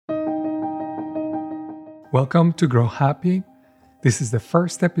Welcome to Grow Happy. This is the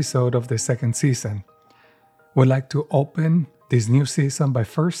first episode of the second season. We'd like to open this new season by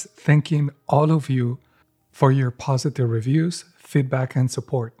first thanking all of you for your positive reviews, feedback, and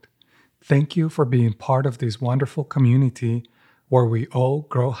support. Thank you for being part of this wonderful community where we all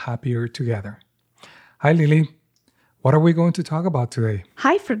grow happier together. Hi, Lily. What are we going to talk about today?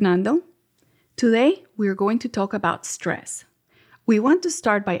 Hi, Fernando. Today, we're going to talk about stress. We want to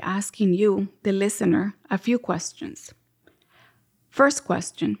start by asking you, the listener, a few questions. First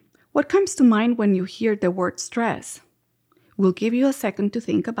question, what comes to mind when you hear the word stress? We'll give you a second to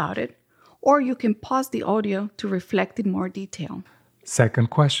think about it, or you can pause the audio to reflect in more detail. Second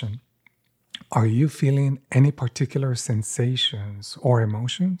question, are you feeling any particular sensations or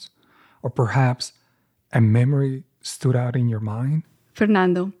emotions? Or perhaps a memory stood out in your mind?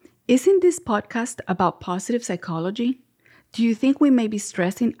 Fernando, isn't this podcast about positive psychology? Do you think we may be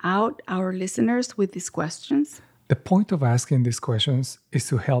stressing out our listeners with these questions? The point of asking these questions is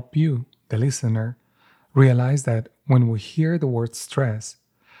to help you, the listener, realize that when we hear the word stress,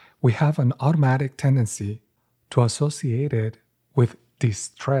 we have an automatic tendency to associate it with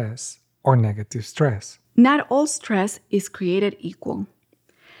distress or negative stress. Not all stress is created equal.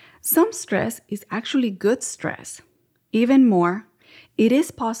 Some stress is actually good stress. Even more, it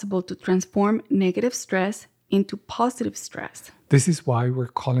is possible to transform negative stress into positive stress. This is why we're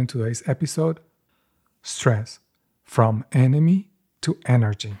calling today's episode Stress, from Enemy to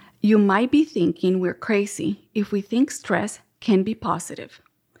Energy. You might be thinking we're crazy if we think stress can be positive.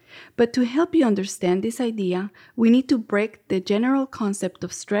 But to help you understand this idea, we need to break the general concept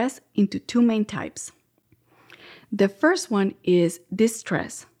of stress into two main types. The first one is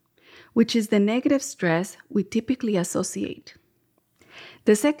distress, which is the negative stress we typically associate.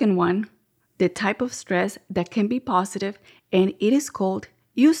 The second one, the type of stress that can be positive, and it is called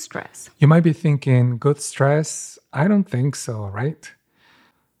eustress. You might be thinking, good stress? I don't think so, right?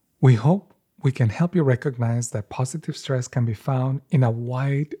 We hope we can help you recognize that positive stress can be found in a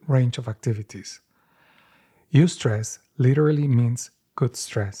wide range of activities. Eustress literally means good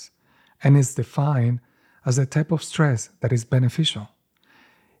stress and is defined as a type of stress that is beneficial.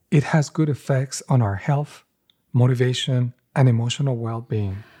 It has good effects on our health, motivation, and emotional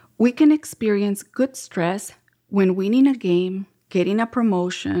well-being. We can experience good stress when winning a game, getting a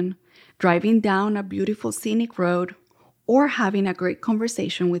promotion, driving down a beautiful scenic road, or having a great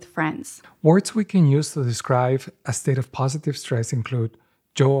conversation with friends. Words we can use to describe a state of positive stress include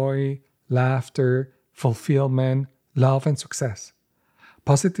joy, laughter, fulfillment, love, and success.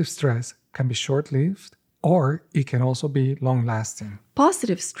 Positive stress can be short-lived, or it can also be long-lasting.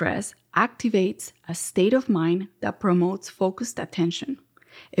 Positive stress activates a state of mind that promotes focused attention,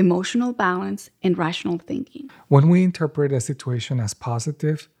 emotional balance, and rational thinking. When we interpret a situation as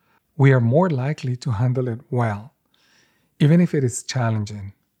positive, we are more likely to handle it well, even if it is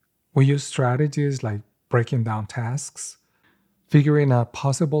challenging. We use strategies like breaking down tasks, figuring out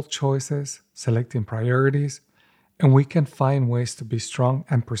possible choices, selecting priorities, and we can find ways to be strong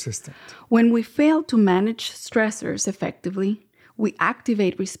and persistent. When we fail to manage stressors effectively, we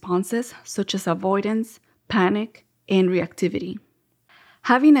activate responses such as avoidance, panic, and reactivity.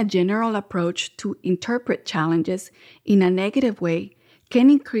 Having a general approach to interpret challenges in a negative way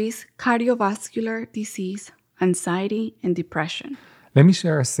can increase cardiovascular disease, anxiety, and depression. Let me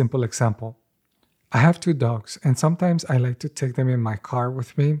share a simple example. I have 2 dogs, and sometimes I like to take them in my car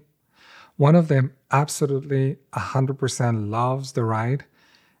with me. One of them absolutely 100% loves the ride,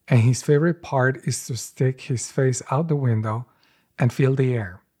 and his favorite part is to stick his face out the window and feel the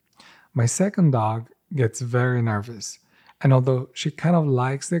air. My second dog gets very nervous. And although she kind of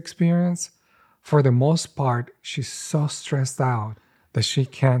likes the experience, for the most part, she's so stressed out that she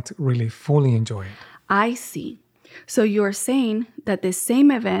can't really fully enjoy it. I see. So you're saying that the same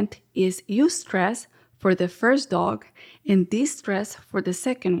event is eustress for the first dog and distress for the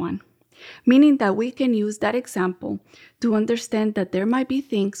second one, meaning that we can use that example to understand that there might be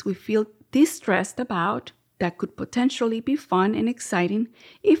things we feel distressed about that could potentially be fun and exciting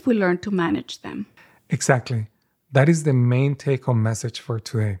if we learn to manage them. Exactly. That is the main take-home message for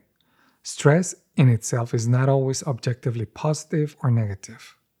today. Stress in itself is not always objectively positive or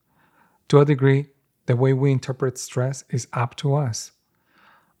negative. To a degree, the way we interpret stress is up to us.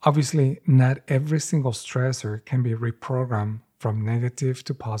 Obviously, not every single stressor can be reprogrammed from negative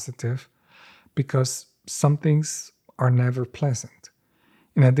to positive because some things are never pleasant.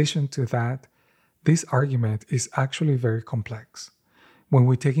 In addition to that, this argument is actually very complex when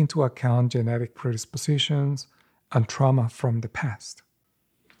we take into account genetic predispositions and trauma from the past.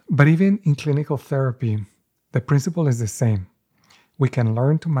 But even in clinical therapy, the principle is the same. We can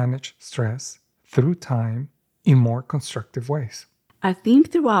learn to manage stress through time in more constructive ways. A theme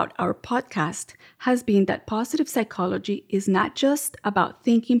throughout our podcast has been that positive psychology is not just about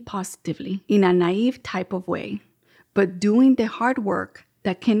thinking positively in a naive type of way, but doing the hard work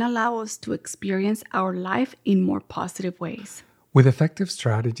that can allow us to experience our life in more positive ways. With effective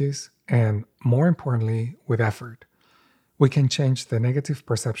strategies, and more importantly, with effort, we can change the negative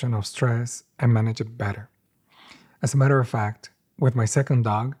perception of stress and manage it better. As a matter of fact, with my second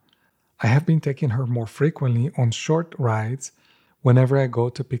dog, I have been taking her more frequently on short rides whenever I go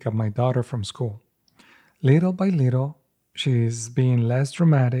to pick up my daughter from school. Little by little, she is being less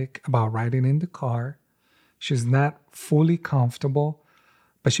dramatic about riding in the car. She's not fully comfortable,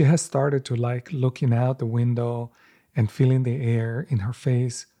 but she has started to like looking out the window and feeling the air in her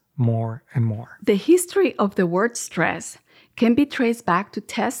face more and more. The history of the word stress can be traced back to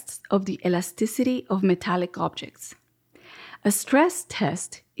tests of the elasticity of metallic objects. A stress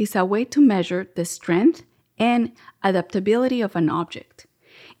test is a way to measure the strength and adaptability of an object.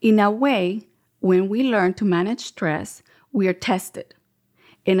 In a way, when we learn to manage stress, we are tested.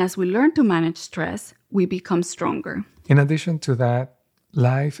 And as we learn to manage stress, we become stronger. In addition to that,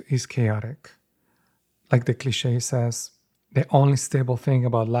 life is chaotic. Like the cliche says, the only stable thing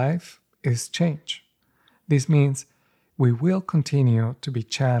about life is change. This means we will continue to be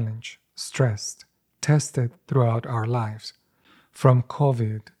challenged, stressed, tested throughout our lives. From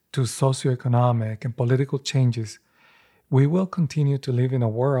COVID to socioeconomic and political changes, we will continue to live in a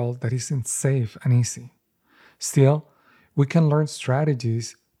world that isn't safe and easy. Still, we can learn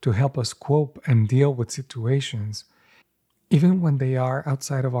strategies to help us cope and deal with situations, even when they are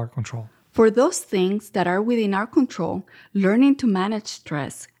outside of our control. For those things that are within our control, learning to manage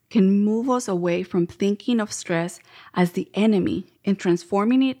stress can move us away from thinking of stress as the enemy and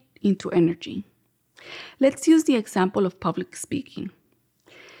transforming it into energy. Let's use the example of public speaking.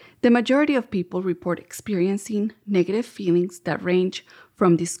 The majority of people report experiencing negative feelings that range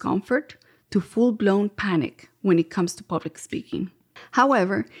from discomfort to full-blown panic when it comes to public speaking.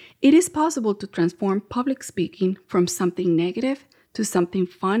 However, it is possible to transform public speaking from something negative to something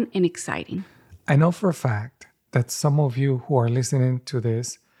fun and exciting. I know for a fact that some of you who are listening to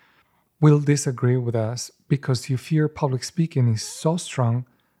this will disagree with us because you fear public speaking is so strong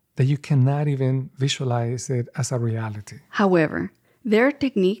that you cannot even visualize it as a reality. However, there are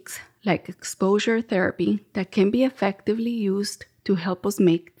techniques like exposure therapy that can be effectively used to help us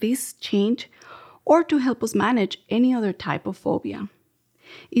make this change or to help us manage any other type of phobia.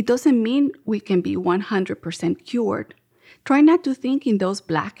 It doesn't mean we can be 100% cured. Try not to think in those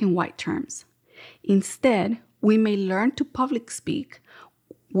black and white terms. Instead, we may learn to public speak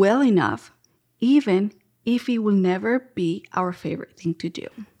well enough, even if it will never be our favorite thing to do.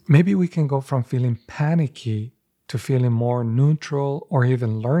 Maybe we can go from feeling panicky to feeling more neutral or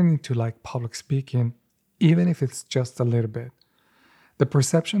even learning to like public speaking, even if it's just a little bit. The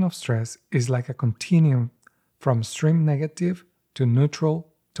perception of stress is like a continuum from extreme negative to neutral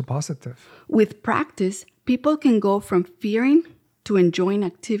to positive. With practice, people can go from fearing to enjoying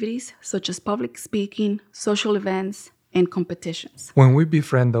activities such as public speaking, social events, and competitions. When we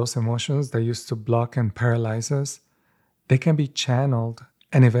befriend those emotions that used to block and paralyze us, they can be channeled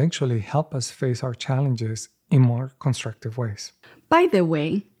and eventually help us face our challenges in more constructive ways. By the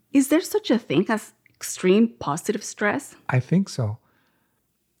way, is there such a thing as extreme positive stress? I think so.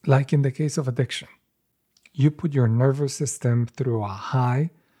 Like in the case of addiction, you put your nervous system through a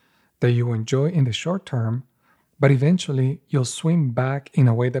high that you enjoy in the short term, but eventually you'll swing back in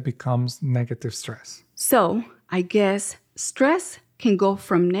a way that becomes negative stress. So, I guess stress can go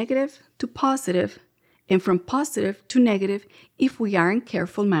from negative to positive and from positive to negative if we aren't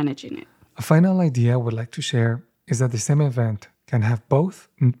careful managing it. A final idea I would like to share is that the same event can have both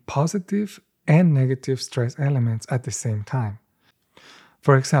positive and negative stress elements at the same time.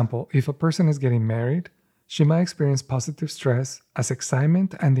 For example, if a person is getting married, she might experience positive stress as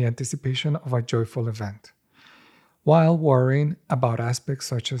excitement and the anticipation of a joyful event, while worrying about aspects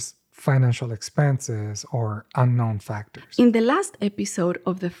such as financial expenses or unknown factors. In the last episode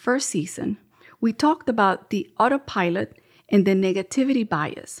of the first season, we talked about the autopilot and the negativity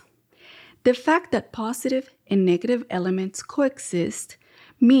bias. The fact that positive and negative elements coexist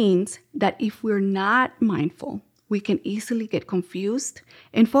means that if we're not mindful, we can easily get confused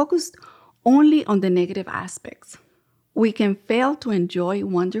and focused only on the negative aspects. We can fail to enjoy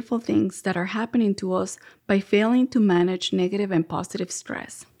wonderful things that are happening to us by failing to manage negative and positive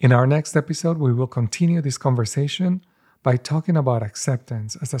stress. In our next episode, we will continue this conversation by talking about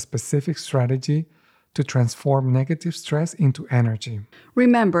acceptance as a specific strategy to transform negative stress into energy.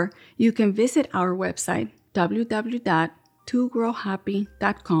 Remember, you can visit our website,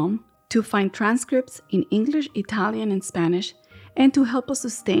 www.togrowhappy.com, to find transcripts in English, Italian, and Spanish, and to help us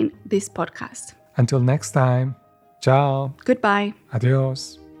sustain this podcast. Until next time, ciao. Goodbye.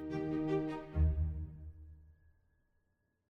 Adios.